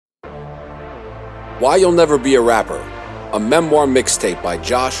Why You'll Never Be a Rapper, a memoir mixtape by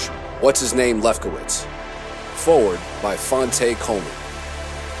Josh What's-His-Name Lefkowitz. Forward by Fonte Coleman.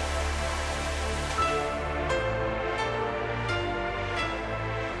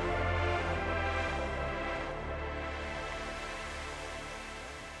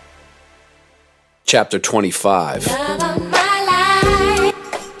 Chapter 25.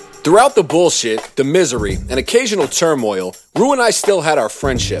 Throughout the bullshit, the misery, and occasional turmoil, Rue and I still had our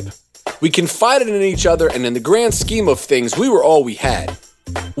friendship. We confided in each other, and in the grand scheme of things, we were all we had.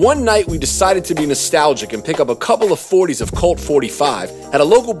 One night, we decided to be nostalgic and pick up a couple of 40s of Colt 45 at a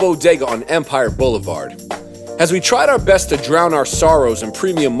local bodega on Empire Boulevard. As we tried our best to drown our sorrows in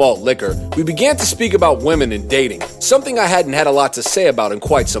premium malt liquor, we began to speak about women and dating, something I hadn't had a lot to say about in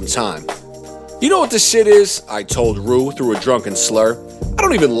quite some time. You know what this shit is? I told Rue through a drunken slur. I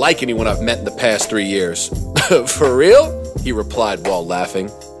don't even like anyone I've met in the past 3 years. For real? He replied while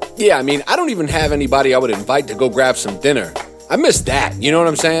laughing. Yeah, I don't even have anybody I would invite to go grab some dinner. I miss that, you know what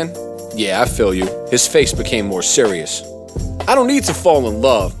I'm saying? Yeah, I feel you. His face became more serious. I don't need to fall in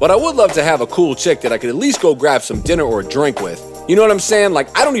love, but I would love to have a cool chick that I could at least go grab some dinner or a drink with. You know what I'm saying? I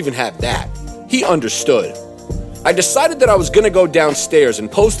don't even have that. He understood. I decided that I was going to go downstairs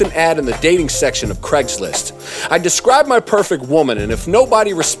and post an ad in the dating section of Craigslist. I described my perfect woman, and if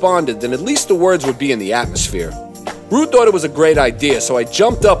nobody responded, then at least the words would be in the atmosphere. Rue thought it was a great idea, so I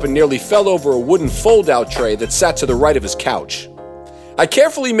jumped up and nearly fell over a wooden fold-out tray that sat to the right of his couch. I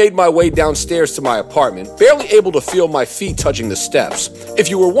carefully made my way downstairs to my apartment, barely able to feel my feet touching the steps. If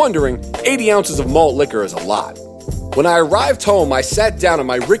you were wondering, 80 ounces of malt liquor is a lot. When I arrived home, I sat down at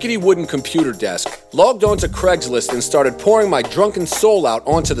my rickety wooden computer desk, logged onto Craigslist, and started pouring my drunken soul out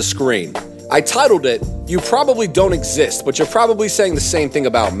onto the screen. I titled it, "You Probably Don't Exist, but You're Probably Saying the Same Thing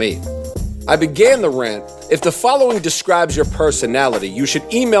About Me." I began the rant, "If the following describes your personality, you should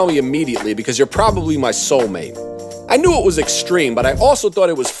email me immediately because you're probably my soulmate." I knew it was extreme, but I also thought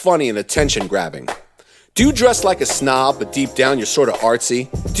it was funny and attention-grabbing. Do you dress like a snob, but deep down you're sort of artsy?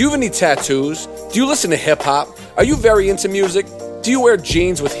 Do you have any tattoos? Do you listen to hip-hop? Are you very into music? Do you wear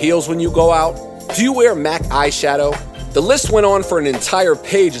jeans with heels when you go out? Do you wear MAC eyeshadow? The list went on for an entire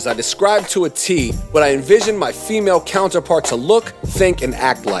page as I described to a T what I envisioned my female counterpart to look, think, and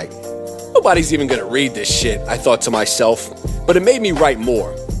act like. Nobody's even gonna read this shit, I thought to myself, but it made me write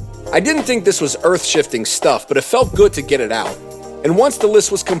more. I didn't think this was earth-shifting stuff, but it felt good to get it out. And once the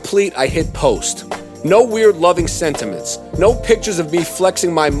list was complete, I hit post. No weird loving sentiments, no pictures of me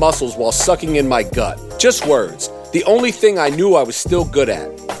flexing my muscles while sucking in my gut. Just words, the only thing I knew I was still good at.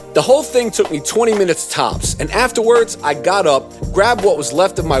 The whole thing took me 20 minutes tops, and afterwards, I got up, grabbed what was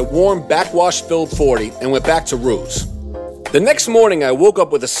left of my warm, backwash-filled 40, and went back to Rue's. The next morning, I woke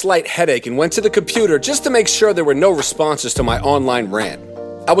up with a slight headache and went to the computer just to make sure there were no responses to my online rant.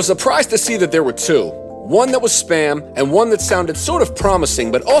 I was surprised to see that there were two. One that was spam, and one that sounded sort of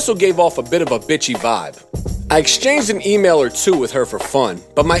promising, but also gave off a bit of a bitchy vibe. I exchanged an email or two with her for fun,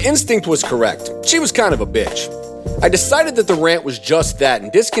 but my instinct was correct. She was kind of a bitch. I decided that the rant was just that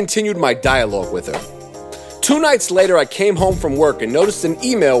and discontinued my dialogue with her. 2 nights later, I came home from work and noticed an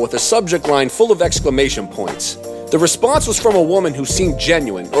email with a subject line full of exclamation points. The response was from a woman who seemed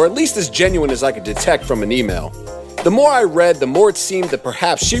genuine, or at least as genuine as I could detect from an email. The more I read, the more it seemed that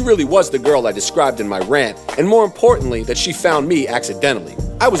perhaps she really was the girl I described in my rant, and more importantly, that she found me accidentally.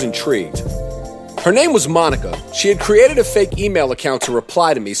 I was intrigued. Her name was Monica. She had created a fake email account to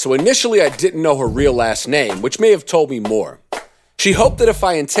reply to me, so initially I didn't know her real last name, which may have told me more. She hoped that if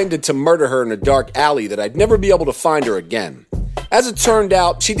I intended to murder her in a dark alley that I'd never be able to find her again. As it turned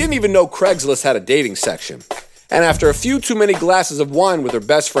out, she didn't even know Craigslist had a dating section. And after a few too many glasses of wine with her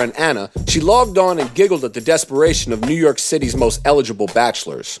best friend Anna, she logged on and giggled at the desperation of New York City's most eligible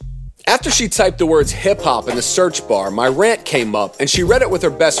bachelors. After she typed the words hip-hop in the search bar, my rant came up and she read it with her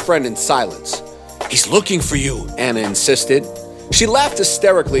best friend in silence. "He's looking for you," Anna insisted. She laughed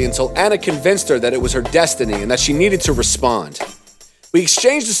hysterically until Anna convinced her that it was her destiny and that she needed to respond. We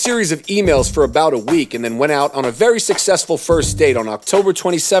exchanged a series of emails for about a week and then went out on a very successful first date on October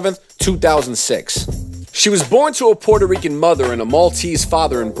 27th, 2006. She was born to a Puerto Rican mother and a Maltese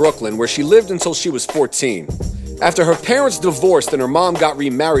father in Brooklyn, where she lived until she was 14. After her parents divorced and her mom got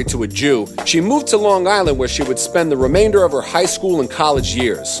remarried to a Jew, she moved to Long Island, where she would spend the remainder of her high school and college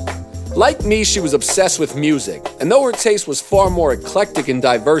years. Like me, she was obsessed with music, and though her taste was far more eclectic and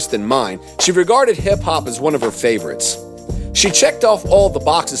diverse than mine, she regarded hip-hop as one of her favorites. She checked off all the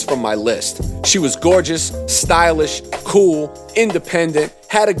boxes from my list. She was gorgeous, stylish, cool, independent,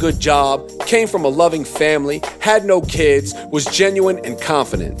 had a good job, came from a loving family, had no kids, was genuine and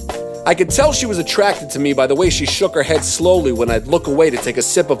confident. I could tell she was attracted to me by the way she shook her head slowly when I'd look away to take a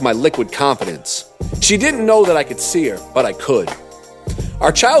sip of my liquid confidence. She didn't know that I could see her, but I could.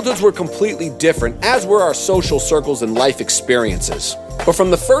 Our childhoods were completely different, as were our social circles and life experiences. But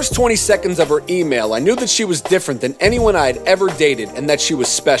from the first 20 seconds of her email, I knew that she was different than anyone I had ever dated and that she was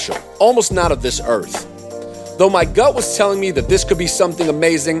special, almost not of this earth. Though my gut was telling me that this could be something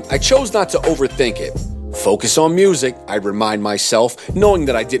amazing, I chose not to overthink it. Focus on music, I'd remind myself, knowing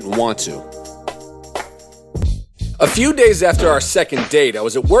that I didn't want to. A few days after our second date, I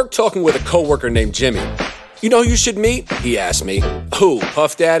was at work talking with a coworker named Jimmy. "You know who you should meet?" he asked me. "Who,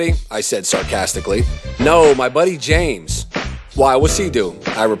 Puff Daddy?" I said sarcastically. "No, my buddy James." "Why, what's he do?"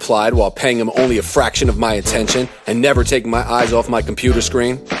 I replied while paying him only a fraction of my attention and never taking my eyes off my computer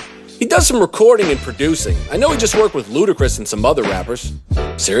screen. "He does some recording and producing. I know he just worked with Ludacris and some other rappers."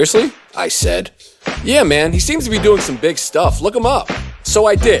 "Seriously?" I said. "Yeah, man, he seems to be doing some big stuff. Look him up." So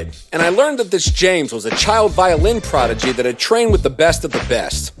I did, and I learned that this James was a child violin prodigy that had trained with the best of the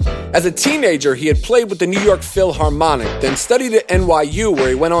best. As a teenager, he had played with the New York Philharmonic, then studied at NYU, where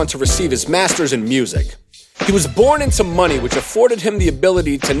he went on to receive his master's in music. He was born into money, which afforded him the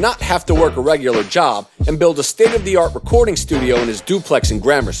ability to not have to work a regular job and build a state-of-the-art recording studio in his duplex in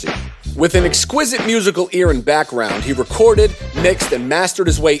Gramercy. With an exquisite musical ear and background, he recorded, mixed, and mastered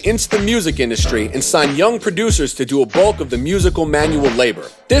his way into the music industry and signed young producers to do a bulk of the musical manual labor.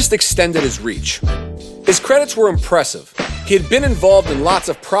 This extended his reach. His credits were impressive. He had been involved in lots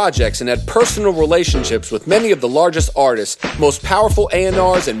of projects and had personal relationships with many of the largest artists, most powerful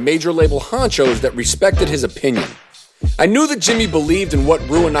A&Rs, and major label honchos that respected his opinion. I knew that Jimmy believed in what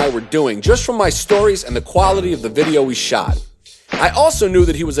Rue and I were doing just from my stories and the quality of the video we shot. I also knew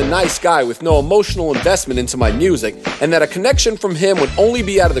that he was a nice guy with no emotional investment into my music, and that a connection from him would only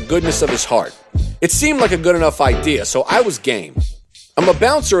be out of the goodness of his heart. It seemed like a good enough idea, so I was game. I'm a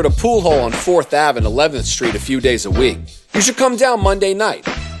bouncer at a pool hall on 4th Ave and 11th Street a few days a week. You should come down Monday night.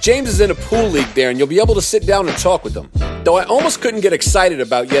 James is in a pool league there, and you'll be able to sit down and talk with him. Though I almost couldn't get excited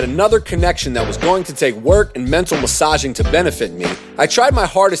about yet another connection that was going to take work and mental massaging to benefit me, I tried my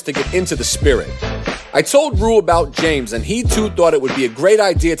hardest to get into the spirit. I told Rue about James, and he too thought it would be a great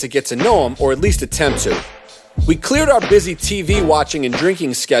idea to get to know him, or at least attempt to. We cleared our busy TV watching and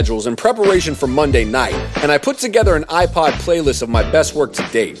drinking schedules in preparation for Monday night, and I put together an iPod playlist of my best work to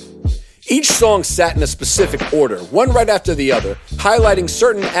date. Each song sat in a specific order, one right after the other, highlighting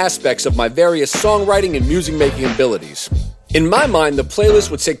certain aspects of my various songwriting and music-making abilities. In my mind, the playlist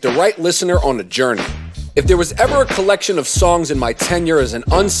would take the right listener on a journey. If there was ever a collection of songs in my tenure as an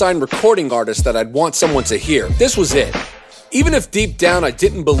unsigned recording artist that I'd want someone to hear, this was it. Even if deep down I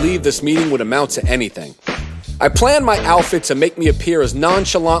didn't believe this meeting would amount to anything. I planned my outfit to make me appear as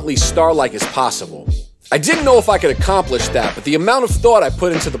nonchalantly star-like as possible. I didn't know if I could accomplish that, but the amount of thought I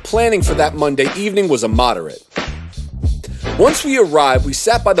put into the planning for that Monday evening was immoderate. Once we arrived, we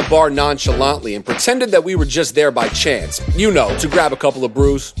sat by the bar nonchalantly and pretended that we were just there by chance, to grab a couple of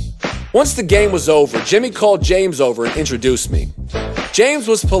brews. Once the game was over, Jimmy called James over and introduced me. James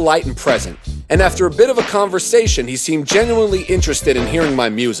was polite and present, and after a bit of a conversation, he seemed genuinely interested in hearing my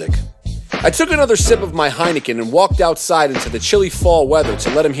music. I took another sip of my Heineken and walked outside into the chilly fall weather to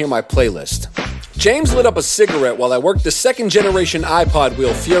let him hear my playlist. James lit up a cigarette while I worked the second-generation iPod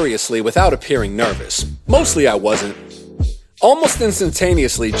wheel furiously without appearing nervous. Mostly I wasn't. Almost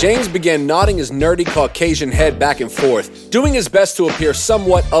instantaneously, James began nodding his nerdy Caucasian head back and forth, doing his best to appear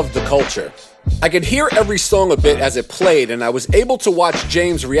somewhat of the culture. I could hear every song a bit as it played, and I was able to watch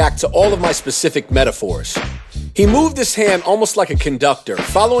James react to all of my specific metaphors. He moved his hand almost like a conductor,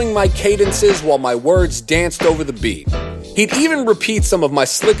 following my cadences while my words danced over the beat. He'd even repeat some of my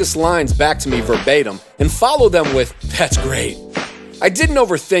slickest lines back to me verbatim, and follow them with, "That's great." I didn't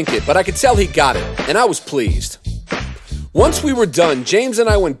overthink it, but I could tell he got it, and I was pleased. Once we were done, James and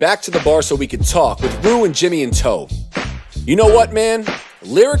I went back to the bar so we could talk, with Rue and Jimmy in tow. "You know what, man?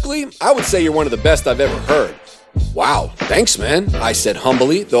 Lyrically, I would say you're one of the best I've ever heard." "Wow, thanks, man," I said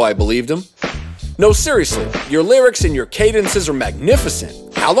humbly, though I believed him. "No, seriously, your lyrics and your cadences are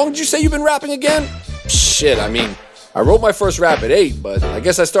magnificent. How long did you say you've been rapping again?" "Shit, I wrote my first rap at 8, but I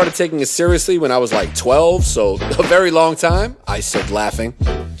guess I started taking it seriously when I was like 12, so a very long time," I said, laughing.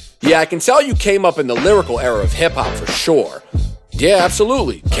 "Yeah, I can tell you came up in the lyrical era of hip-hop for sure." "Yeah,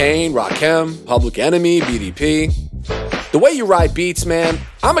 absolutely. Kane, Rakim, Public Enemy, BDP. The way you write beats, man,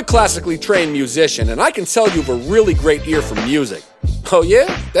 I'm a classically trained musician, and I can tell you have a really great ear for music." "Oh yeah?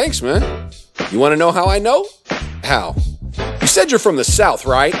 Thanks, man. You want to know how I know?" "How?" "You said you're from the South,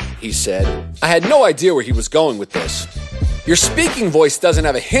 right?" he said. I had no idea where he was going with this. "Your speaking voice doesn't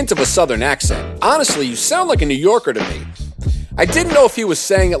have a hint of a Southern accent. Honestly, you sound like a New Yorker to me." I didn't know if he was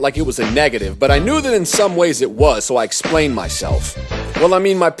saying it like it was a negative, but I knew that in some ways it was, so I explained myself. Well, I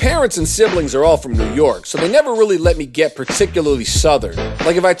mean, my parents and siblings are all from New York, so they never really let me get particularly southern.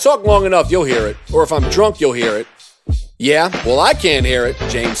 Like if I talk long enough, you'll hear it, or if I'm drunk, you'll hear it. Yeah, well, I can't hear it,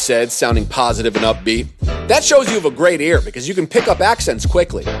 James said, sounding positive and upbeat. That shows you have a great ear because you can pick up accents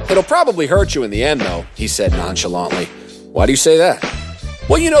quickly. It'll probably hurt you in the end, though, he said nonchalantly. Why do you say that?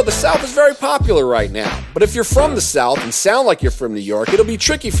 Well, you know, the South is very popular right now, but if you're from the South and sound like you're from New York, it'll be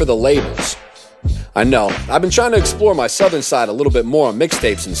tricky for the labels. I know, I've been trying to explore my southern side a little bit more on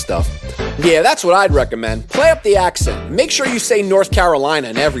mixtapes and stuff. Yeah, that's what I'd recommend. Play up the accent. Make sure you say North Carolina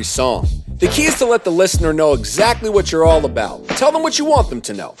in every song. The key is to let the listener know exactly what you're all about. Tell them what you want them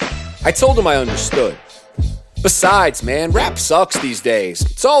to know. I told him I understood. Besides, man, rap sucks these days.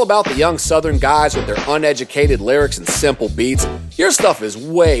 It's all about the young southern guys with their uneducated lyrics and simple beats. Your stuff is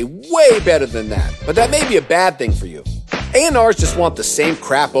way, way better than that, but that may be a bad thing for you. A&Rs just want the same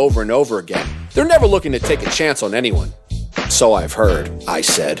crap over and over again. They're never looking to take a chance on anyone. So I've heard, I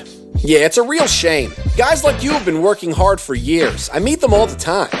said. Yeah, it's a real shame. Guys like you have been working hard for years. I meet them all the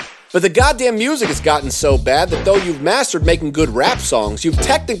time. But the goddamn music has gotten so bad that though you've mastered making good rap songs, you've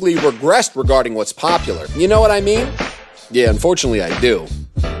technically regressed regarding what's popular. You know what I mean? Yeah, unfortunately I do.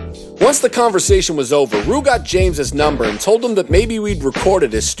 Once the conversation was over, Rue got James's number and told him that maybe we'd record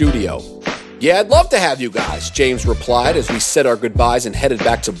at his studio. Yeah, I'd love to have you guys, James replied as we said our goodbyes and headed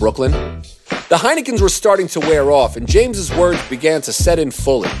back to Brooklyn. The Heinekens were starting to wear off and James's words began to set in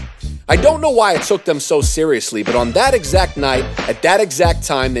fully. I don't know why I took them so seriously, but on that exact night, at that exact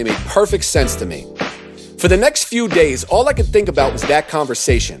time, they made perfect sense to me. For the next few days, all I could think about was that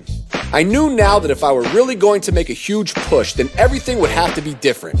conversation. I knew now that if I were really going to make a huge push, then everything would have to be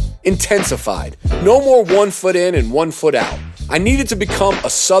different, intensified. No more 1 foot in and 1 foot out. I needed to become a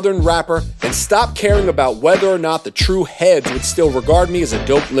southern rapper and stop caring about whether or not the true heads would still regard me as a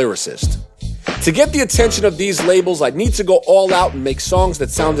dope lyricist. To get the attention of these labels, I'd need to go all out and make songs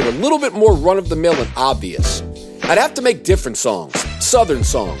that sounded a little bit more run-of-the-mill and obvious. I'd have to make different songs, southern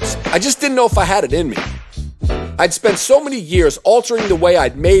songs. I just didn't know if I had it in me. I'd spent so many years altering the way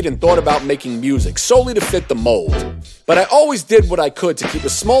I'd made and thought about making music, solely to fit the mold. But I always did what I could to keep a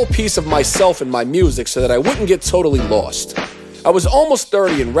small piece of myself in my music so that I wouldn't get totally lost. I was almost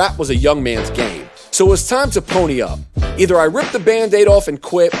 30 and rap was a young man's game. So it was time to pony up. Either I ripped the Band-Aid off and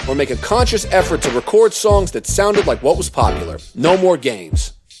quit, or make a conscious effort to record songs that sounded like what was popular. No more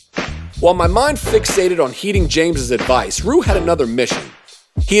games. While my mind fixated on heeding James's advice, Rue had another mission.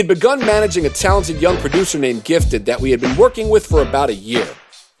 He had begun managing a talented young producer named Gifted that we had been working with for about a year.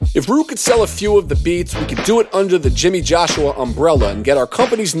 If Rue could sell a few of the beats, we could do it under the Jimmy Joshua umbrella and get our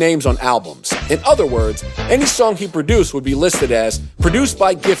company's names on albums. In other words, any song he produced would be listed as produced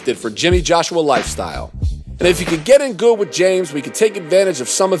by Gifted for Jimmy Joshua Lifestyle. And if he could get in good with James, we could take advantage of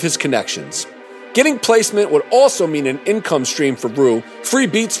some of his connections. Getting placement would also mean an income stream for Rue, free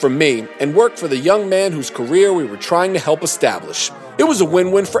beats from me, and work for the young man whose career we were trying to help establish. It was a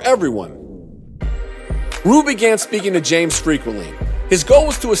win-win for everyone. Rue began speaking to James frequently. His goal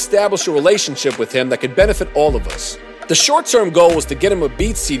was to establish a relationship with him that could benefit all of us. The short-term goal was to get him a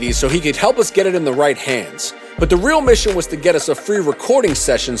beat CD so he could help us get it in the right hands. But the real mission was to get us a free recording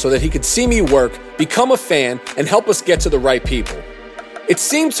session so that he could see me work, become a fan, and help us get to the right people. It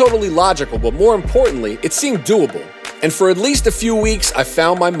seemed totally logical, but more importantly, it seemed doable. And for at least a few weeks, I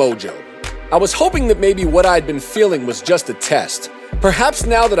found my mojo. I was hoping that maybe what I'd been feeling was just a test. Perhaps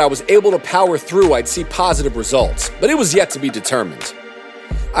now that I was able to power through, I'd see positive results, but it was yet to be determined.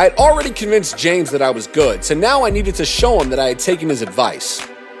 I had already convinced James that I was good, so now I needed to show him that I had taken his advice.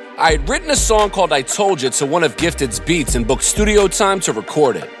 I had written a song called I Told You to one of Gifted's beats and booked studio time to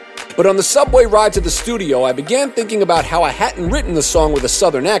record it. But on the subway ride to the studio, I began thinking about how I hadn't written the song with a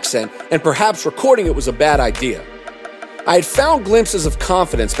southern accent, and perhaps recording it was a bad idea. I had found glimpses of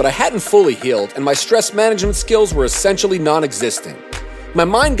confidence, but I hadn't fully healed, and my stress management skills were essentially non-existent. My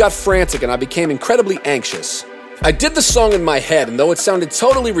mind got frantic and I became incredibly anxious. I did the song in my head, and though it sounded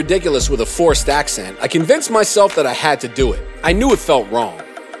totally ridiculous with a forced accent, I convinced myself that I had to do it. I knew it felt wrong.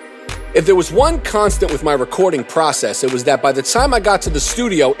 If there was one constant with my recording process, it was that by the time I got to the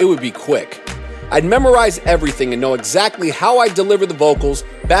studio, it would be quick. I'd memorize everything and know exactly how I'd deliver the vocals,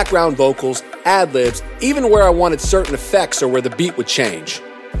 background vocals, ad-libs, even where I wanted certain effects or where the beat would change.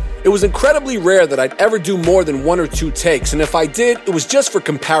 It was incredibly rare that I'd ever do more than 1 or 2 takes, and if I did, it was just for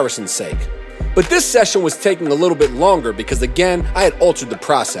comparison's sake. But this session was taking a little bit longer because, again, I had altered the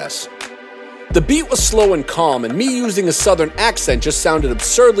process. The beat was slow and calm, and me using a southern accent just sounded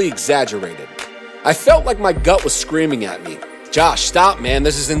absurdly exaggerated. I felt like my gut was screaming at me. Josh, stop, man,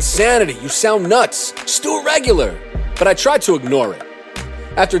 this is insanity. You sound nuts. Just do it regular. But I tried to ignore it.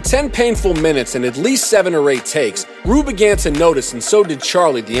 After 10 painful minutes and at least 7 or 8 takes, Rue began to notice, and so did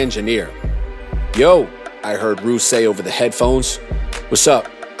Charlie, the engineer. "Yo," I heard Rue say over the headphones. "What's up?"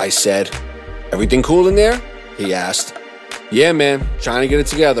 I said. "Everything cool in there?" he asked. "Yeah, man, trying to get it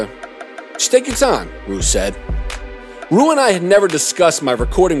together." "Just take your time," Rue said. Rue and I had never discussed my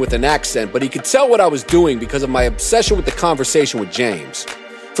recording with an accent, but he could tell what I was doing because of my obsession with the conversation with James.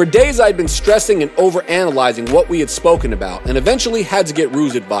 For days I had been stressing and overanalyzing what we had spoken about, and eventually had to get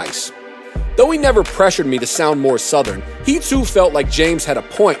Rue's advice. Though he never pressured me to sound more Southern, he too felt like James had a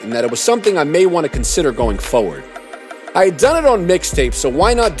point and that it was something I may want to consider going forward. I had done it on mixtapes, so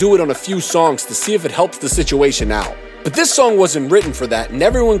why not do it on a few songs to see if it helps the situation out? But this song wasn't written for that, and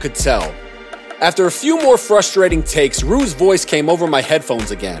everyone could tell. After a few more frustrating takes, Rue's voice came over my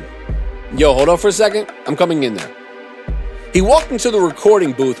headphones again. "Yo, hold up for a second. I'm coming in there." He walked into the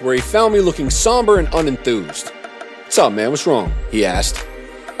recording booth where he found me looking somber and unenthused. "What's up, man? What's wrong?" he asked.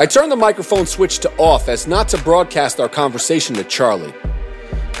 I turned the microphone switch to off as not to broadcast our conversation to Charlie.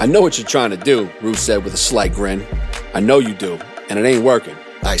 "I know what you're trying to do," Rue said with a slight grin. "I know you do, and it ain't working,"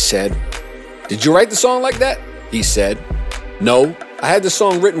 I said. "Did you write the song like that?" he said. "No, I had the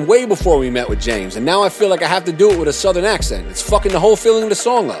song written way before we met with James, and now I feel like I have to do it with a Southern accent. It's fucking the whole feeling of the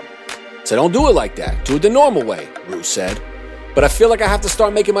song up." "So don't do it like that. Do it the normal way," Rue said. "But I feel like I have to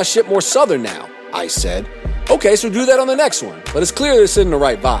start making my shit more Southern now," I said. "Okay, so do that on the next one, but it's clear this isn't the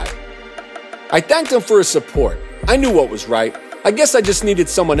right vibe." I thanked him for his support. I knew what was right. I guess I just needed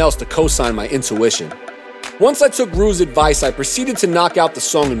someone else to co-sign my intuition. Once I took Rue's advice, I proceeded to knock out the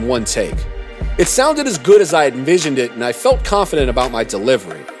song in one take. It sounded as good as I had envisioned it, and I felt confident about my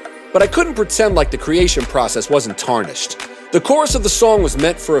delivery. But I couldn't pretend like the creation process wasn't tarnished. The chorus of the song was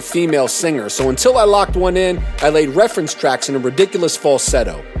meant for a female singer, so until I locked one in, I laid reference tracks in a ridiculous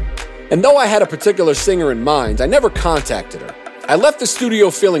falsetto. And though I had a particular singer in mind, I never contacted her. I left the studio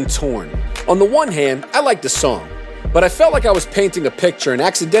feeling torn. On the one hand, I liked the song, but I felt like I was painting a picture and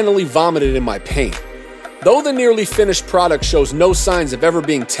accidentally vomited in my paint. Though the nearly finished product shows no signs of ever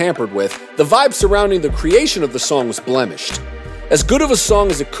being tampered with, the vibe surrounding the creation of the song was blemished. As good of a song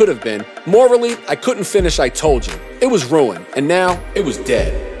as it could have been, morally, I couldn't finish I Told You. It was ruined, and now it was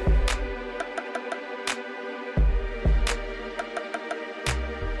dead.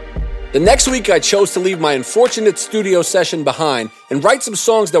 The next week, I chose to leave my unfortunate studio session behind and write some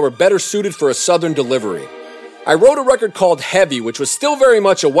songs that were better suited for a Southern delivery. I wrote a record called Heavy, which was still very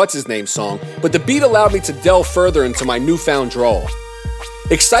much a What's-His-Name song, but the beat allowed me to delve further into my newfound drawl.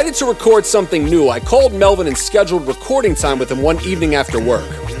 Excited to record something new, I called Melvin and scheduled recording time with him one evening after work.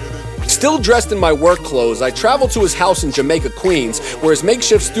 Still dressed in my work clothes, I traveled to his house in Jamaica, Queens, where his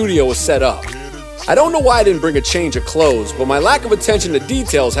makeshift studio was set up. I don't know why I didn't bring a change of clothes, but my lack of attention to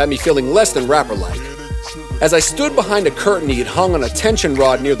details had me feeling less than rapper-like. As I stood behind a curtain he had hung on a tension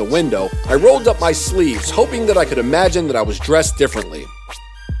rod near the window, I rolled up my sleeves, hoping that I could imagine that I was dressed differently.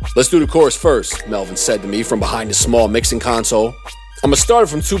 "Let's do the chorus first," Melvin said to me from behind a small mixing console. "I'ma start it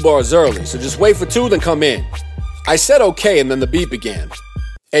from 2 bars early, so just wait for 2, then come in." I said okay, and then the beat began.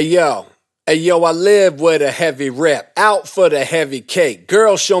 Hey yo, I live with a heavy rep, out for the heavy cake.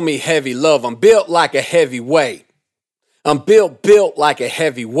 Girl, show me heavy love, I'm built like a heavyweight. I'm built like a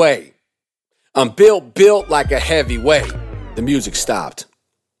heavyweight. I'm built like a heavyweight. The music stopped.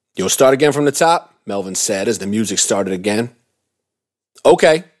 "You'll start again from the top?" Melvin said as the music started again.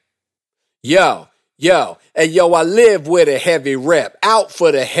 "Okay." Yo, I live with a heavy rep, out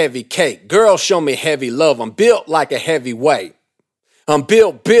for the heavy cake. Girl, show me heavy love, I'm built like a heavyweight. I'm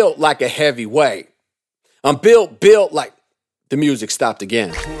built like a heavyweight. I'm built like... The music stopped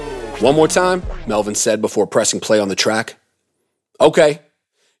again. "One more time," Melvin said before pressing play on the track. "Okay."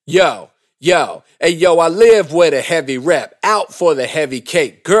 Yo, I live with a heavy rep, out for the heavy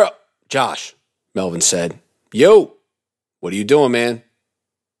cake. Girl, Josh, Melvin said. "Yo, what are you doing, man?"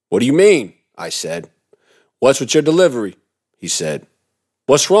 "What do you mean?" I said. "What's with your delivery?" he said.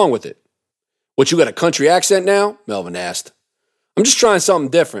 "What's wrong with it?" "What, you got a country accent now?" Melvin asked. "I'm just trying something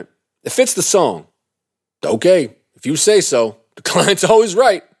different. It fits the song." "Okay, if you say so. The client's always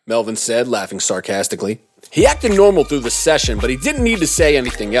right," Melvin said, laughing sarcastically. He acted normal through the session, but he didn't need to say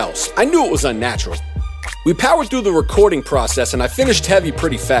anything else. I knew it was unnatural. We powered through the recording process, and I finished Heavy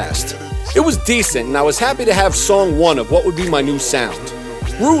pretty fast. It was decent, and I was happy to have song 1 of what would be my new sound.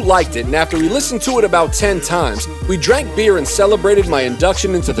 Rue liked it, and after we listened to it about 10 times, we drank beer and celebrated my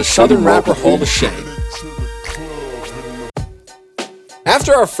induction into the Southern Rapper Hall of Shame.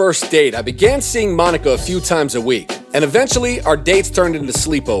 After our first date, I began seeing Monica a few times a week, and eventually our dates turned into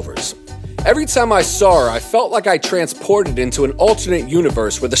sleepovers. Every time I saw her, I felt like I transported into an alternate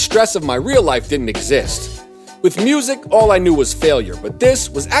universe where the stress of my real life didn't exist. With music, all I knew was failure, but this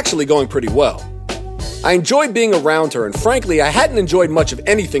was actually going pretty well. I enjoyed being around her, and frankly, I hadn't enjoyed much of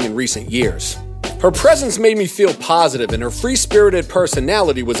anything in recent years. Her presence made me feel positive, and her free-spirited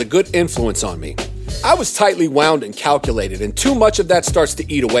personality was a good influence on me. I was tightly wound and calculated, and too much of that starts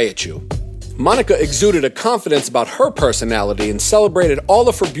to eat away at you. Monica exuded a confidence about her personality and celebrated all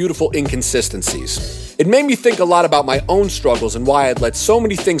of her beautiful inconsistencies. It made me think a lot about my own struggles and why I'd let so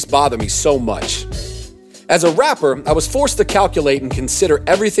many things bother me so much. As a rapper, I was forced to calculate and consider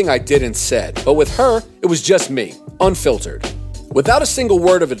everything I did and said, but with her, it was just me, unfiltered. Without a single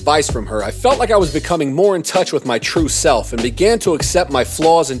word of advice from her, I felt like I was becoming more in touch with my true self and began to accept my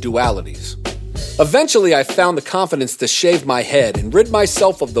flaws and dualities. Eventually, I found the confidence to shave my head and rid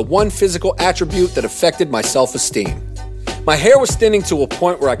myself of the one physical attribute that affected my self-esteem. My hair was thinning to a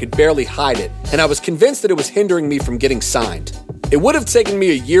point where I could barely hide it, and I was convinced that it was hindering me from getting signed. It would have taken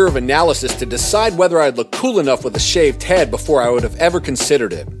me a year of analysis to decide whether I'd look cool enough with a shaved head before I would have ever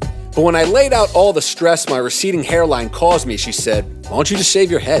considered it. But when I laid out all the stress my receding hairline caused me, she said, "Why don't you just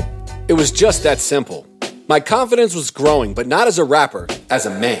shave your head?" It was just that simple. My confidence was growing, but not as a rapper, as a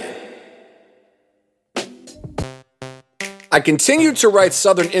man. I continued to write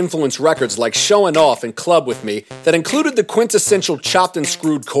Southern influence records like Showin' Off and Club With Me that included the quintessential chopped and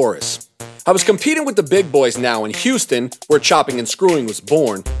screwed chorus. I was competing with the big boys now, and Houston, where chopping and screwing was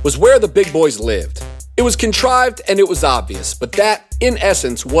born, was where the big boys lived. It was contrived and it was obvious, but that, in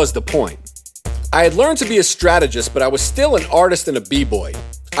essence, was the point. I had learned to be a strategist, but I was still an artist and a b-boy.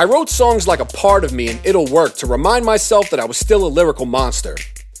 I wrote songs like a part of me and It'll Work to remind myself that I was still a lyrical monster.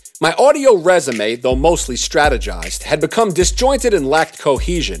 My audio resume, though mostly strategized, had become disjointed and lacked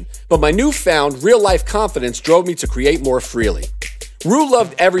cohesion, but my newfound real-life confidence drove me to create more freely. Rue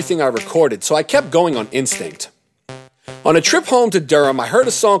loved everything I recorded, so I kept going on instinct. On a trip home to Durham, I heard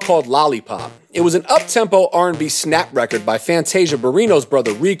a song called Lollipop. It was an up-tempo R&B snap record by Fantasia Barrino's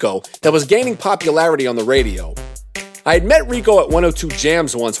brother Rico that was gaining popularity on the radio. I had met Rico at 102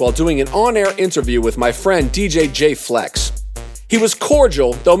 Jams once while doing an on-air interview with my friend DJ J Flex. He was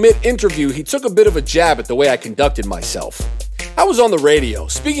cordial, though mid-interview he took a bit of a jab at the way I conducted myself. I was on the radio,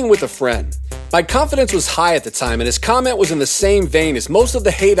 speaking with a friend. My confidence was high at the time, and his comment was in the same vein as most of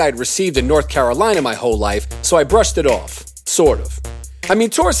the hate I'd received in North Carolina my whole life, so I brushed it off. Sort of. I mean,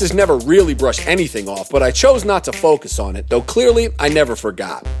 Taurus has never really brushed anything off, but I chose not to focus on it, though clearly I never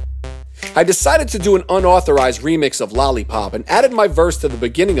forgot. I decided to do an unauthorized remix of Lollipop and added my verse to the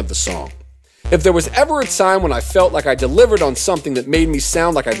beginning of the song. If there was ever a time when I felt like I delivered on something that made me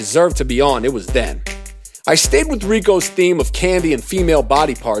sound like I deserved to be on, it was then. I stayed with Rico's theme of candy and female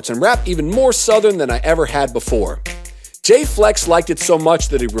body parts and rapped even more Southern than I ever had before. J Flex liked it so much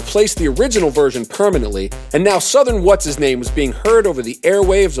that he replaced the original version permanently, and now Southern What's-His-Name was being heard over the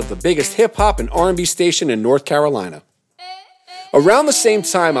airwaves of the biggest hip-hop and R&B station in North Carolina. Around the same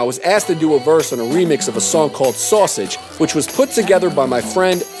time, I was asked to do a verse on a remix of a song called Sausage, which was put together by my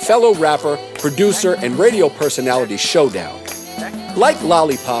friend, fellow rapper, producer, and radio personality Showdown. Like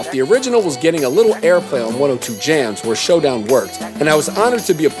Lollipop, the original was getting a little airplay on 102 Jams where Showdown worked, and I was honored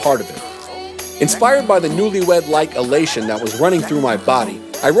to be a part of it. Inspired by the newlywed-like elation that was running through my body,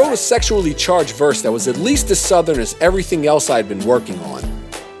 I wrote a sexually charged verse that was at least as Southern as everything else I had been working on.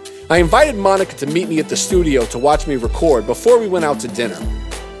 I invited Monica to meet me at the studio to watch me record before we went out to dinner.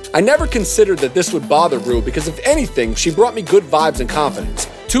 I never considered that this would bother Rue because if anything, she brought me good vibes and confidence,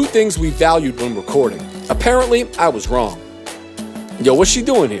 two things we valued when recording. Apparently, I was wrong. "Yo, what's she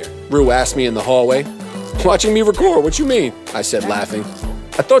doing here?" Rue asked me in the hallway. "Watching me record, what you mean?" I said, laughing.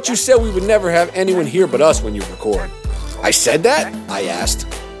 "I thought you said we would never have anyone here but us when you record." "I said that?" I asked.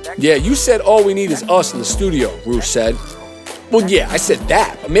 "Yeah, you said all we need is us in the studio," Rue said. "Well, yeah, I said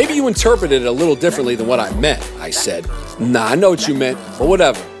that, but maybe you interpreted it a little differently than what I meant," I said. "Nah, I know what you meant, but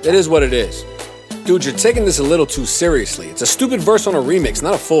whatever. It is what it is." "Dude, you're taking this a little too seriously. It's a stupid verse on a remix,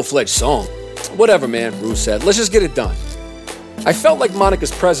 not a full-fledged song." "Whatever, man," Rue said. "Let's just get it done." I felt like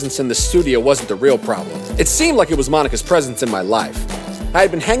Monica's presence in the studio wasn't the real problem. It seemed like it was Monica's presence in my life. I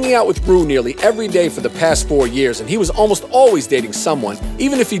had been hanging out with Rue nearly every day for the past 4 years, and he was almost always dating someone,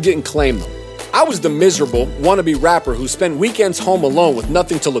 even if he didn't claim them. I was the miserable, wannabe rapper who spent weekends home alone with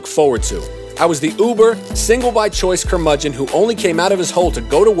nothing to look forward to. I was the uber, single-by-choice curmudgeon who only came out of his hole to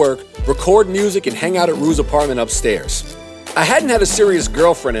go to work, record music, and hang out at Rue's apartment upstairs. I hadn't had a serious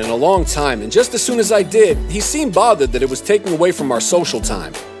girlfriend in a long time, and just as soon as I did, he seemed bothered that it was taking away from our social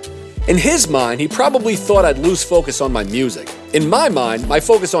time. In his mind, he probably thought I'd lose focus on my music. In my mind, my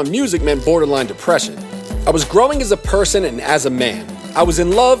focus on music meant borderline depression. I was growing as a person and as a man. I was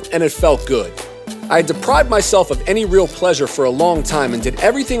in love, and it felt good. I had deprived myself of any real pleasure for a long time and did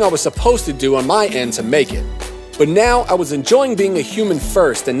everything I was supposed to do on my end to make it. But now I was enjoying being a human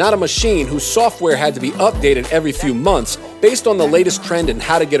first and not a machine whose software had to be updated every few months based on the latest trend in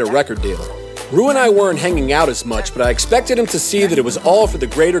how to get a record deal. Rue and I weren't hanging out as much, but I expected him to see that it was all for the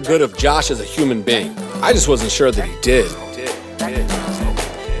greater good of Josh as a human being. I just wasn't sure that he did.